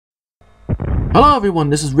Hello everyone,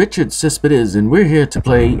 this is Richard Cispides, and we're here to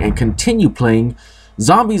play and continue playing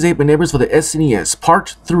Zombies Ate My Neighbors for the SNES,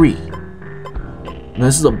 Part 3. Now,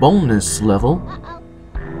 this is a bonus level,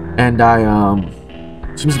 and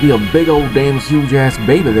seems to be a big old damn huge ass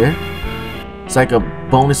baby there. It's like a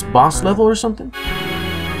bonus boss level or something.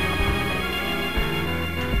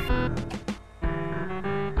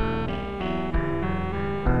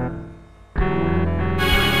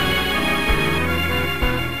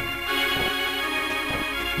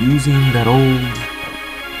 Using that old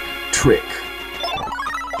trick.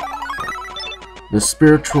 The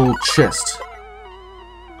spiritual chest.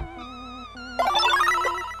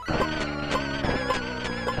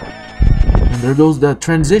 And there goes the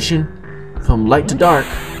transition from light to dark.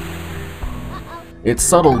 It's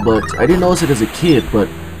subtle, but I didn't notice it as a kid, but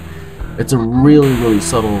it's a really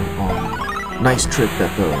subtle, nice trick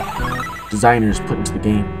that the designers put into the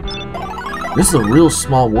game. This is a real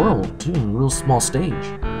small world, too, a real small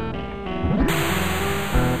stage.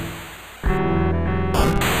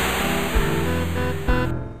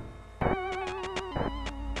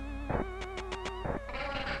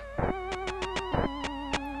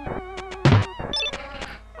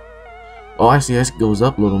 Oh, I see, it goes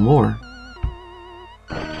up a little more.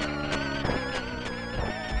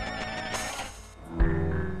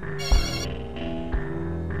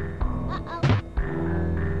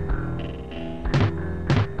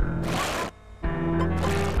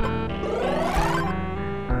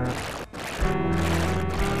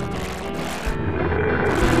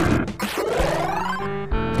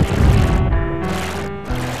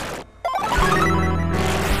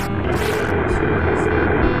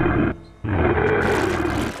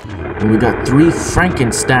 And we got 3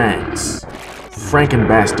 Frankensteins.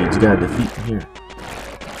 Frankenbastards you gotta defeat here.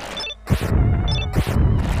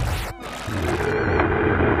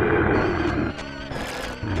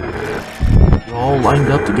 We're all lined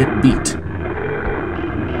up to get beat.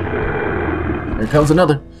 Here comes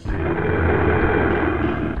another.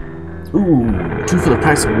 Ooh, 2 for the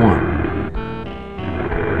price of 1.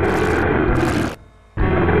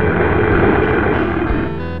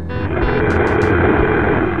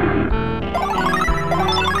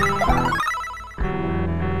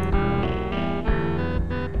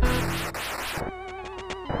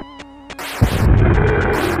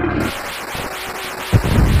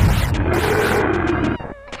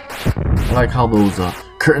 I like how those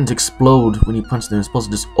curtains explode when you punch them. They're supposed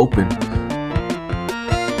to just open.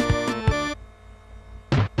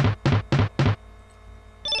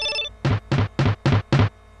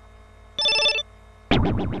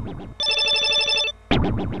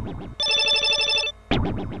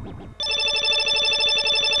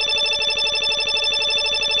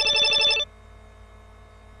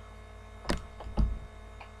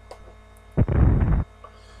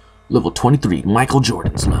 Level 23, Michael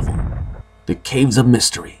Jordan's level. The Caves of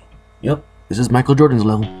Mystery. Yep, this is Michael Jordan's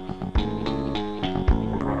level.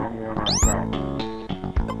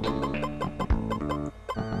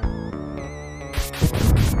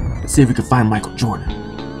 Let's see if we can find Michael Jordan.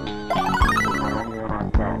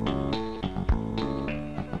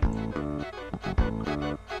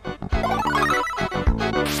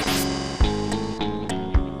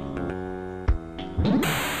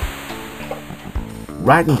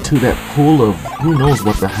 Right into that pool of who knows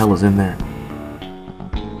what the hell is in there.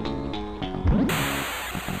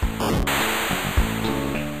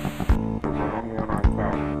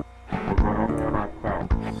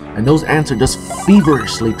 And those ants are just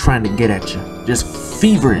feverishly trying to get at you. Just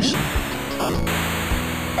feverishly.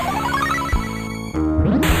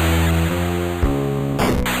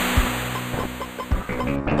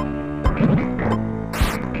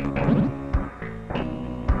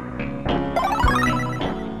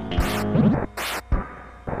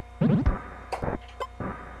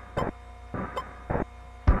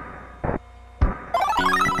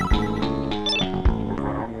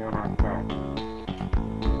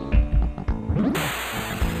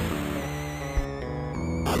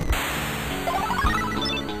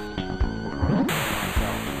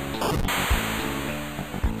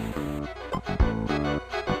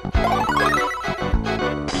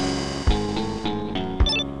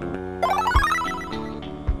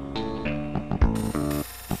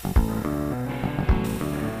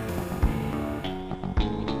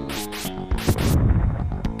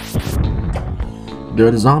 They're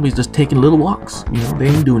the zombies just taking little walks. You know, they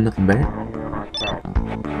ain't doing nothing bad.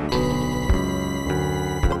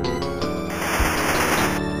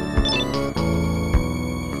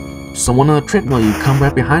 Someone on a treadmill, you come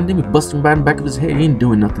right behind him, you bust him right in the back of his head, he ain't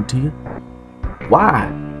doing nothing to you. Why?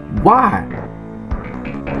 Why?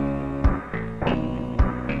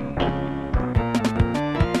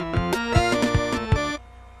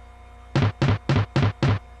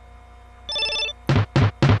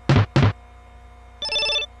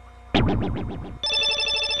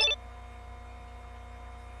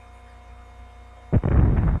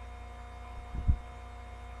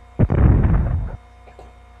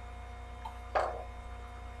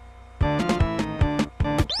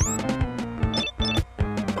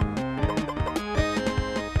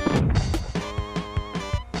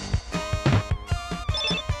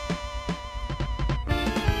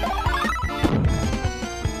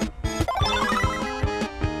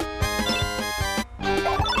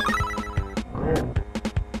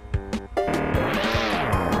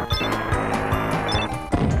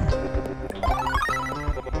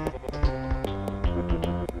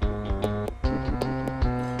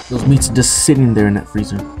 Those meats are just sitting there in that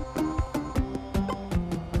freezer.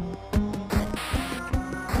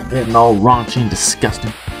 Getting all raunchy and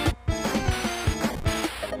disgusting.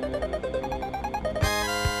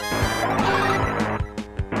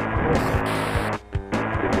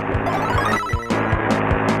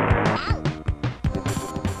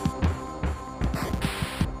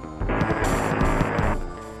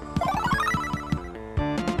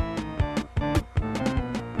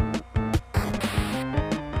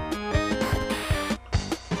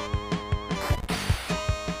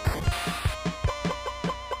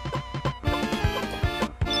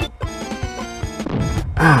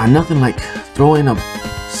 Nothing like throwing a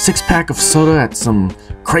 6-pack of soda at some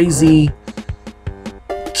crazy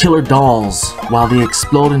killer dolls while they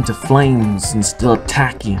explode into flames and still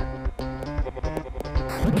attack you.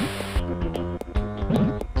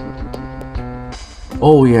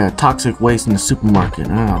 Oh yeah, toxic waste in the supermarket.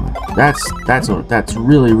 Oh, that's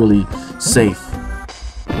really safe.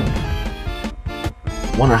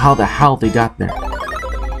 Wonder how the hell they got there.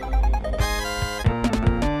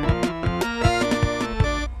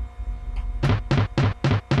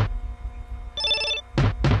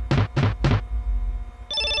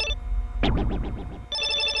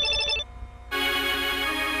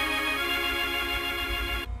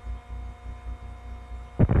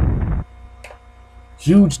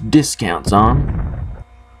 Huge discounts on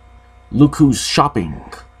Look Who's Shopping.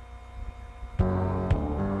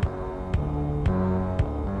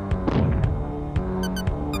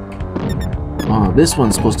 This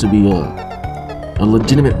one's supposed to be a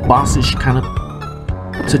legitimate bossish kind of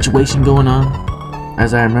situation going on,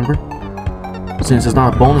 as I remember. Since it's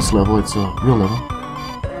not a bonus level, it's a real level.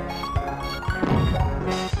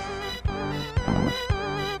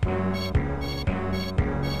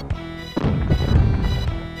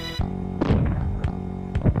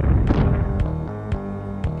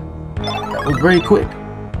 It was very quick.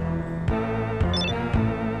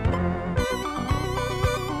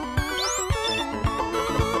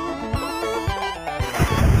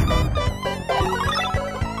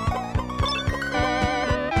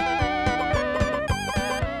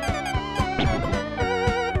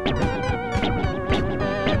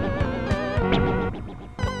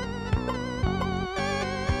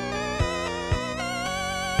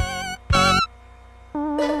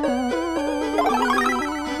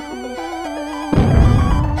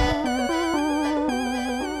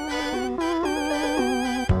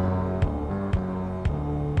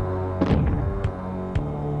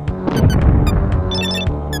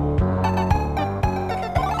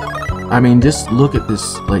 I mean, just look at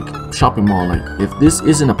this, like, shopping mall. Like, if this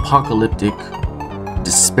isn't apocalyptic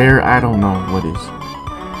despair, I don't know what is.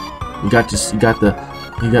 You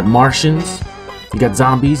got Martians, you got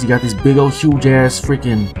zombies, you got these big old huge ass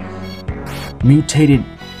freaking mutated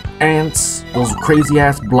ants, those crazy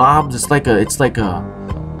ass blobs. It's like a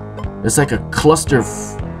cluster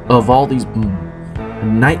of all these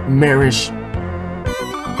nightmarish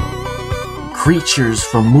creatures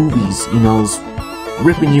from movies, you know,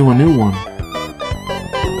 ripping you a new one.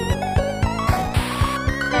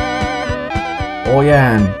 Oh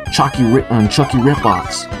yeah, and Chucky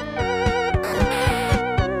ripoffs.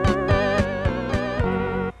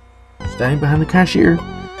 Standing behind the cashier.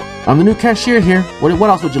 I'm the new cashier here. What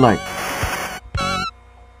else would you like?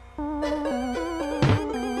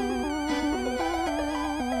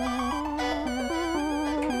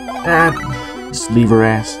 Just leave her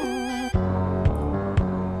ass.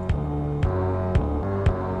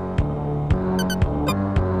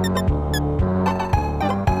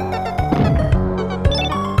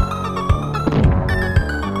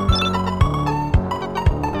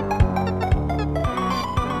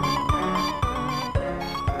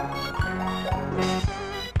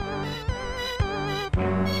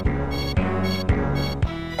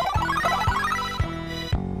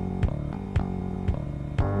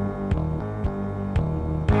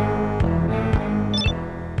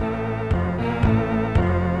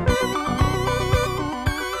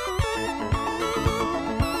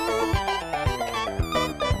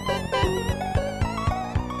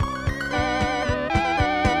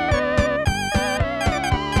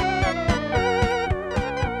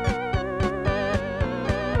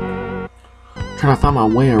 Trying to find my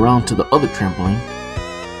way around to the other trampoline.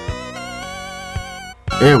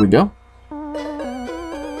 There we go.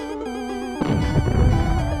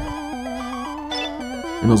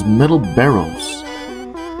 And those metal barrels.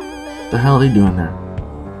 What the hell are they doing there?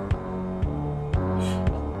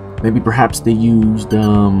 Maybe perhaps they used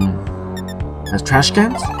as trash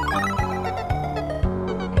cans?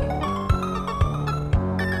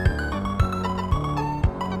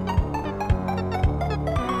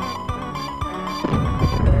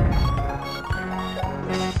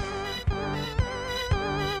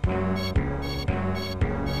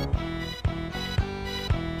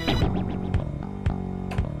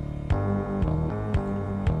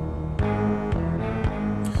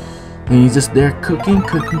 He's just there cooking.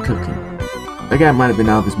 That guy might have been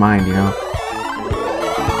out of his mind, you know.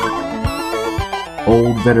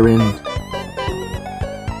 Old veteran.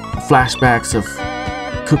 Flashbacks of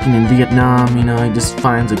cooking in Vietnam, you know, he just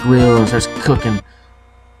finds a grill and starts cooking.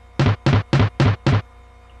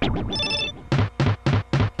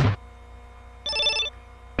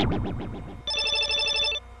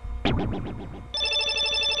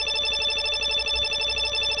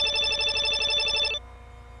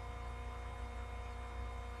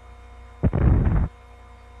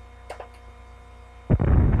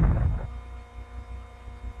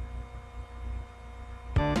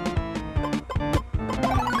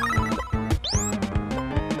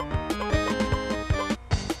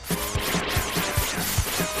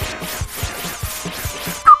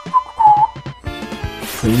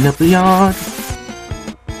 Clean up the yard.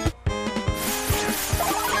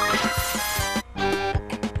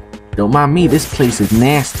 Don't mind me, this place is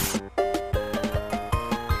nasty.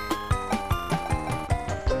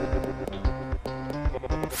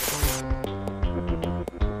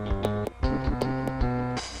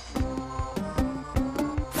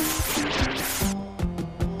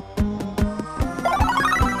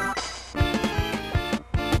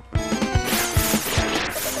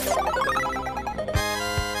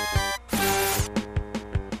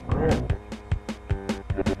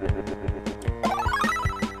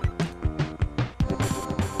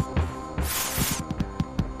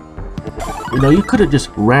 You know, you could have just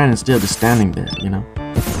ran instead of just standing there, you know.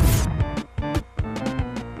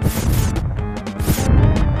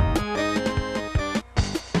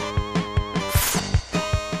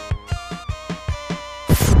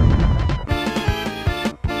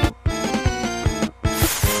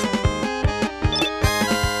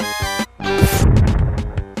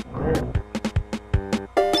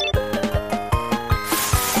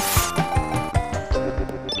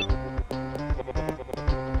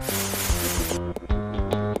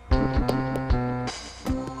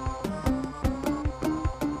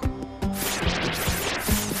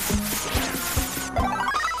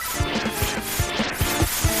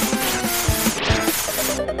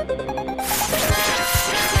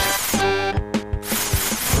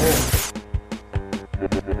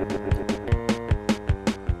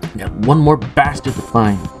 One more bastard to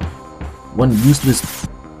find. One useless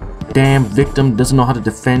damn victim doesn't know how to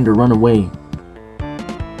defend or run away.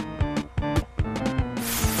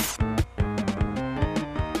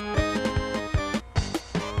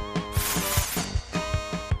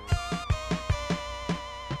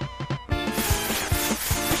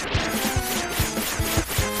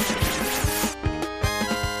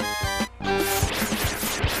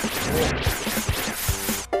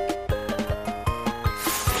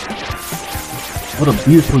 What a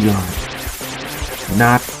beautiful yard.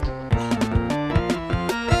 Not.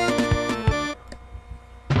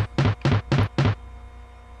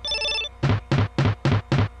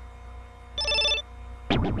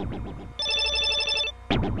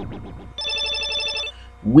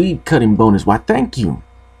 Weed cutting bonus. Why, thank you.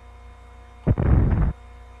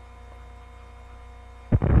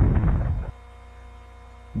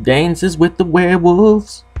 Dances with the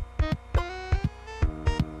werewolves.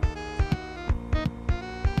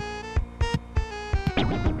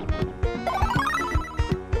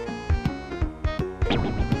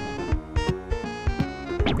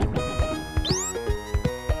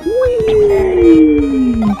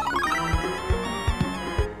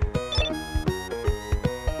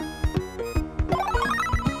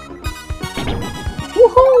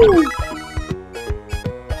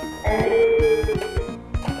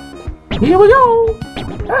 Here we go!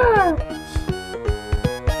 Ah.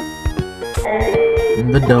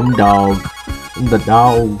 The dumb dog. The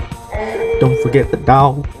dog. Don't forget the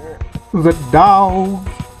dog. The dog.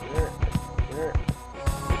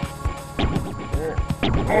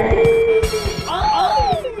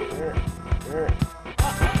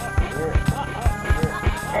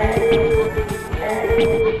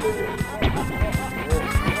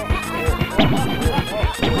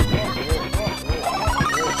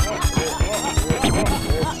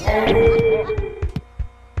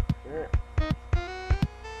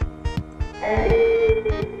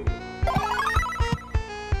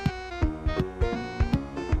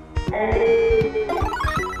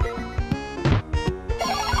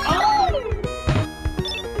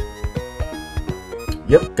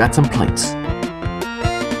 Yep, got some plates.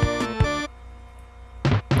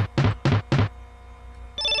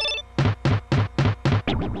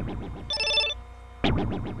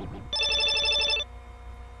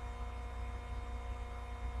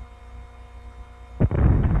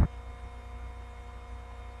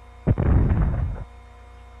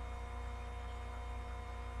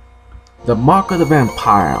 The mark of the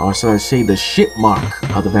vampire, or should I say the shit mark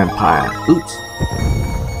of the vampire. Oops.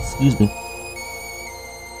 Excuse me.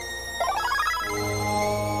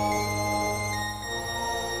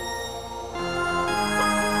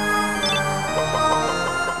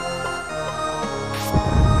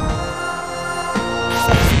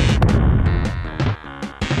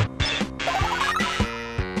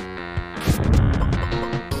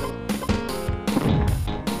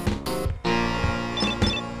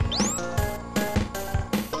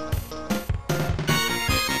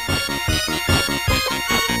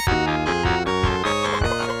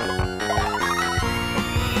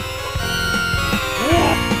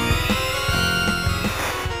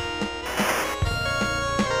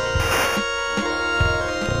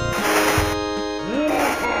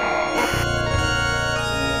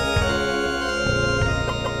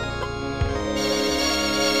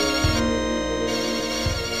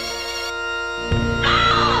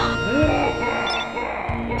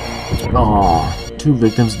 Oh, 2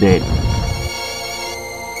 victims dead.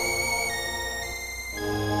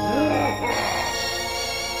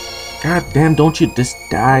 God damn, don't you just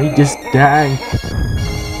die, just die.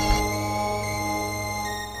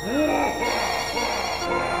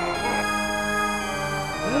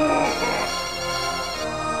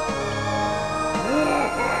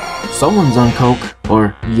 Someone's on coke,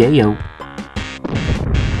 or yayo.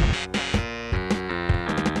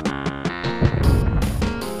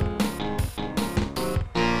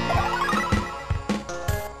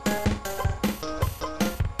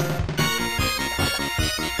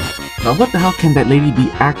 Now what the hell can that lady be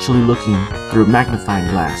actually looking through a magnifying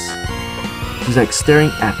glass? She's like staring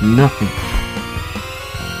at nothing.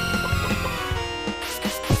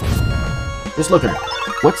 Just look at her.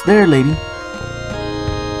 What's there, lady?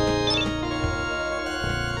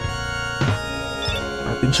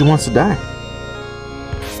 I think she wants to die.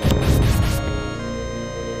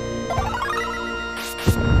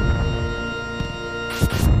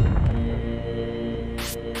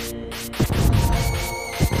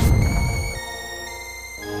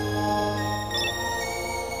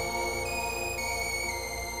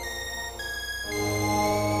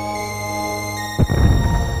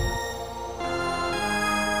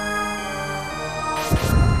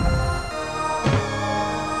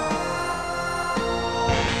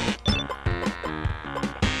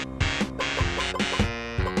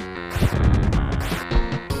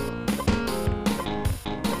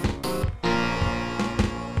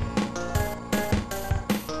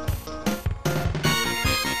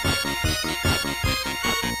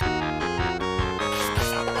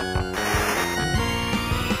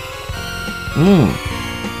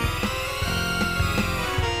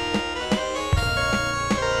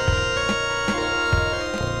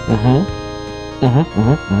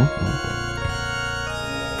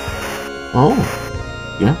 Oh,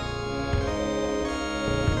 yeah.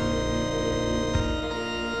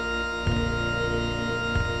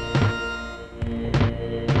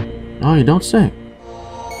 Oh, you don't say.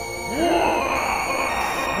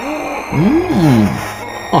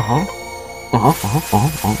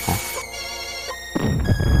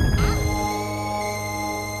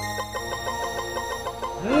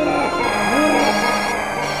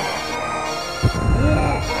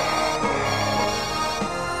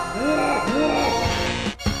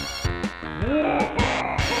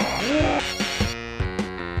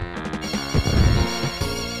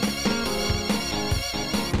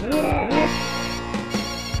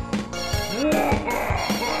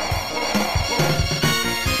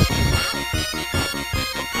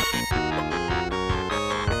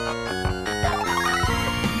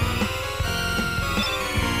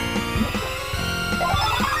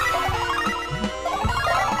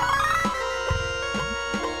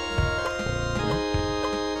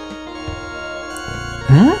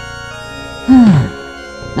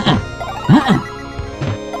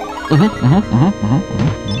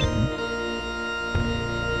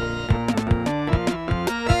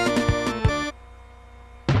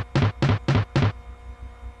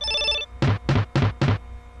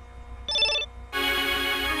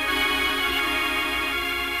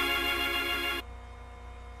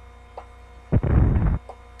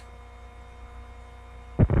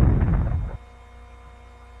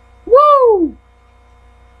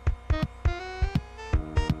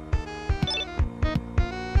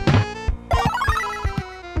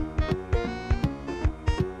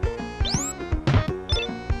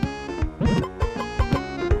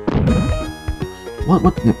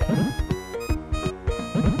 What the?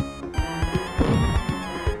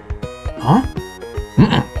 Huh?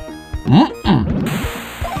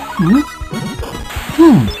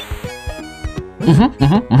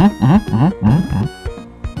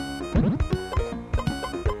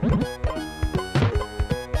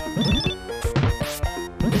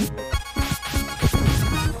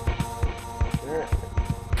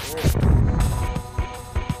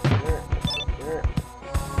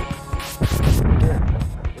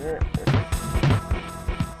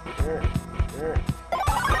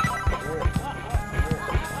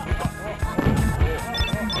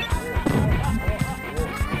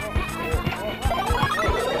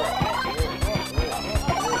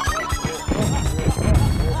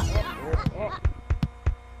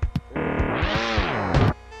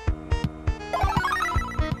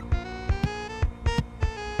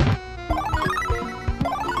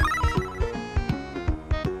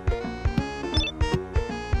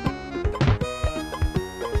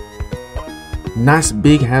 Nice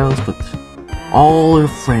big house with all her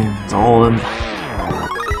friends, all invited.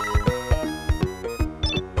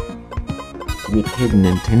 With hidden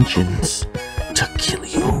intentions to kill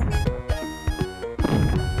you.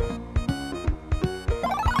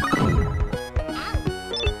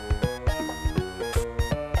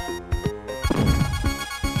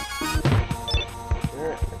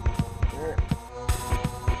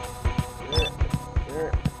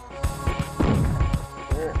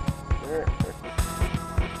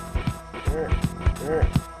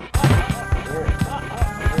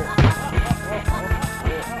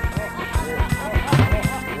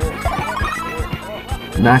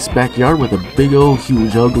 Nice backyard with a big old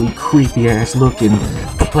huge ugly creepy ass looking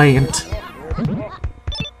plant.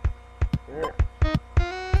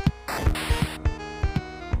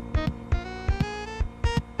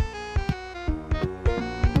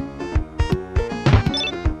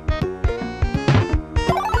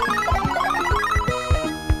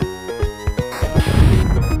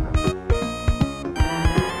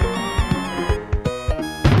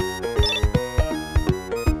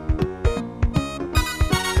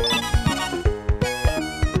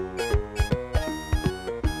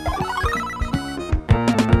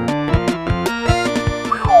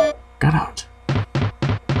 Got out.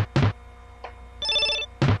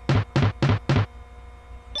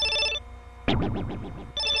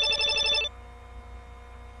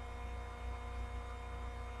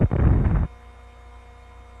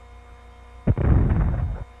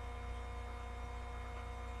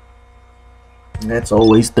 That's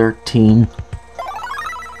always 13.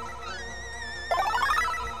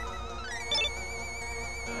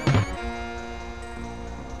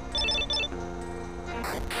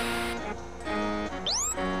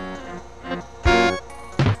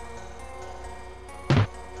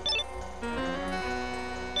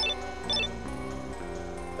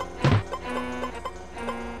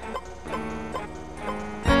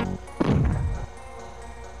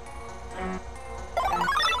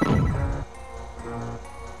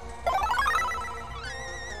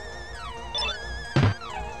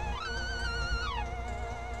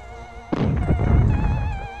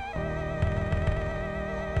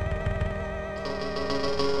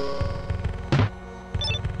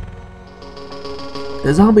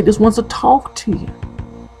 The zombie just wants to talk to you.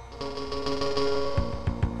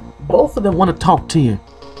 Both of them want to talk to you.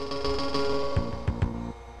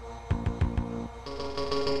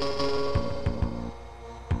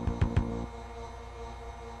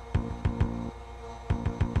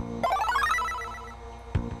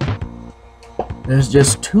 There's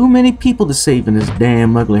just too many people to save in this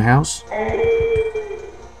damn ugly house,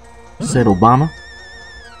 said Obama.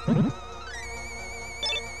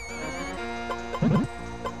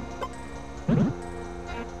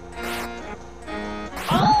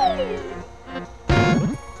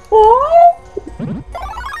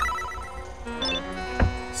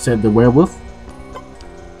 Said the werewolf.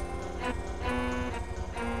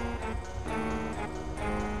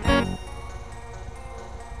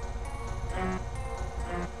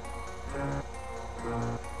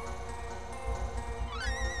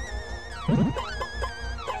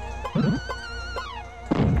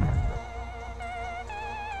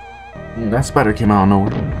 That spider came out of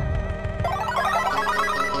nowhere.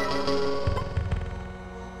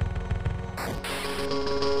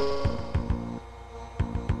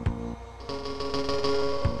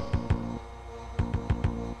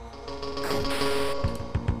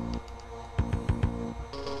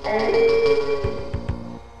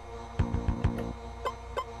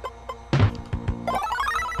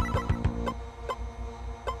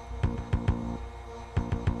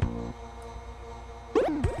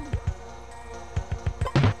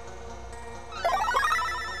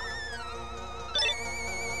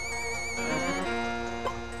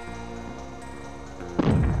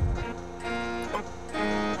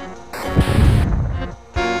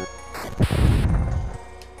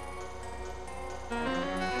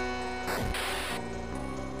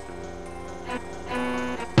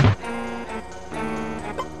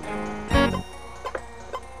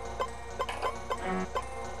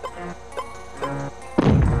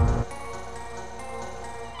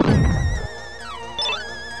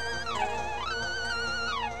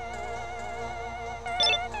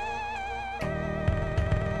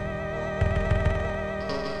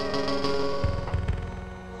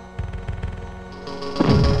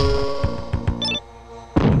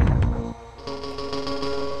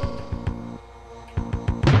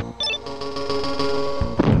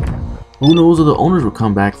 Who knows if the owners will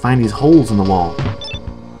come back, find these holes in the wall.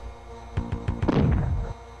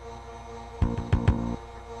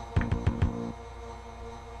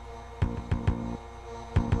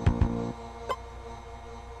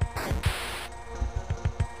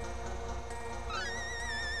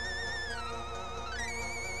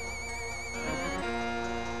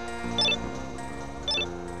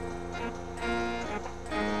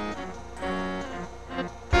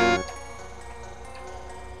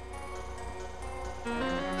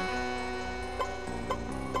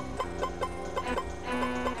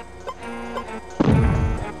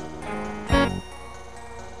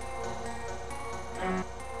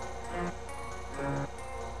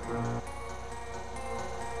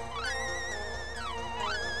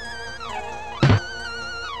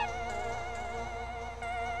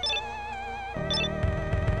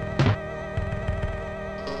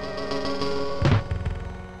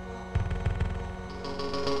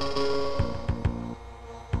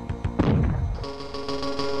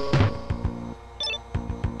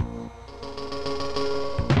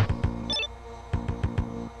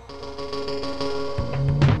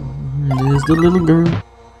 There's the little girl.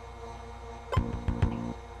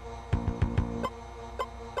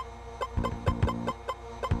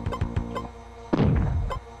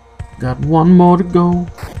 Got one more to go.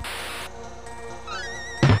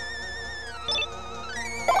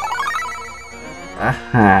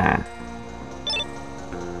 Aha.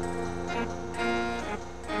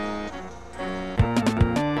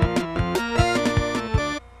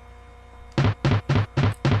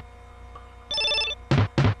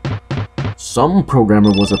 Some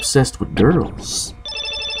programmer was obsessed with girls.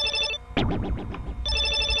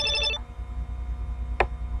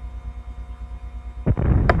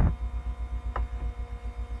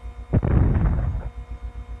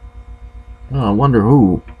 Oh, I wonder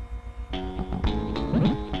who.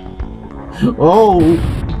 Oh!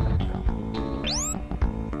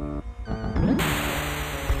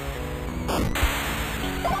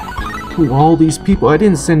 Who are all these people? I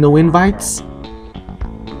didn't send no invites.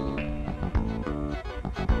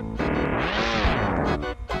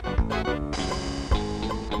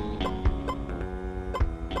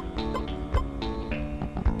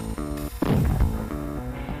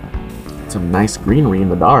 Some nice greenery in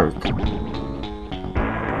the dark.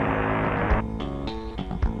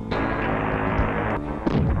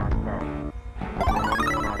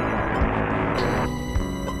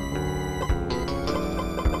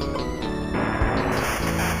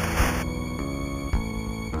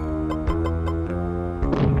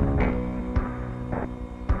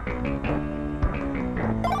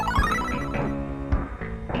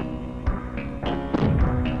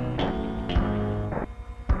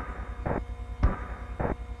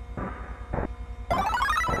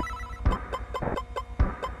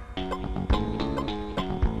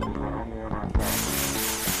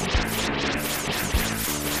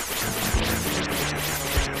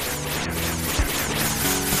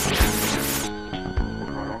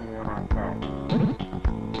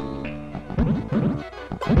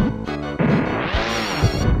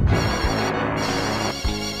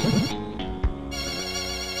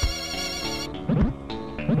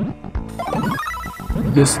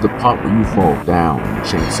 This is the part where you fall down,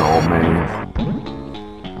 Chainsaw Man.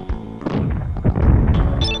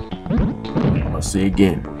 I'll say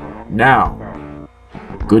again. Now.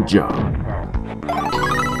 Good job.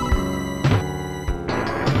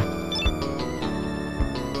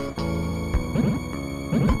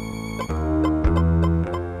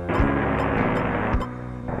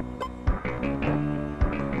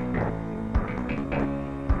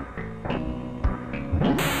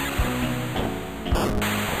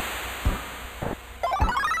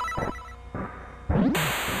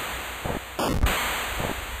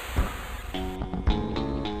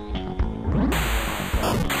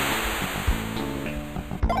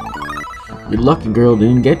 Your lucky girl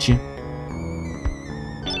didn't get you.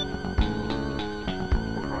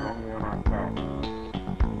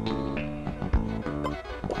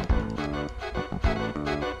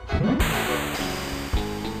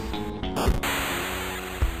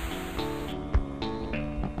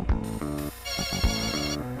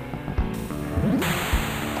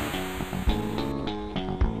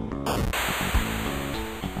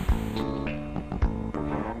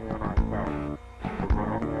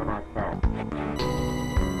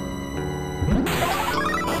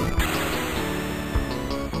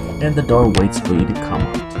 And the door waits for you to come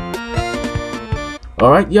out.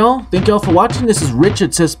 Alright y'all, thank y'all for watching. This is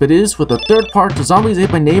Richard Cespedes with the third part to Zombies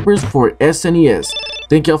Ate My Neighbors for SNES.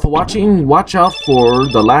 Thank y'all for watching. Watch out for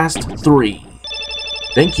the last 3.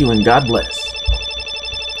 Thank you and God bless.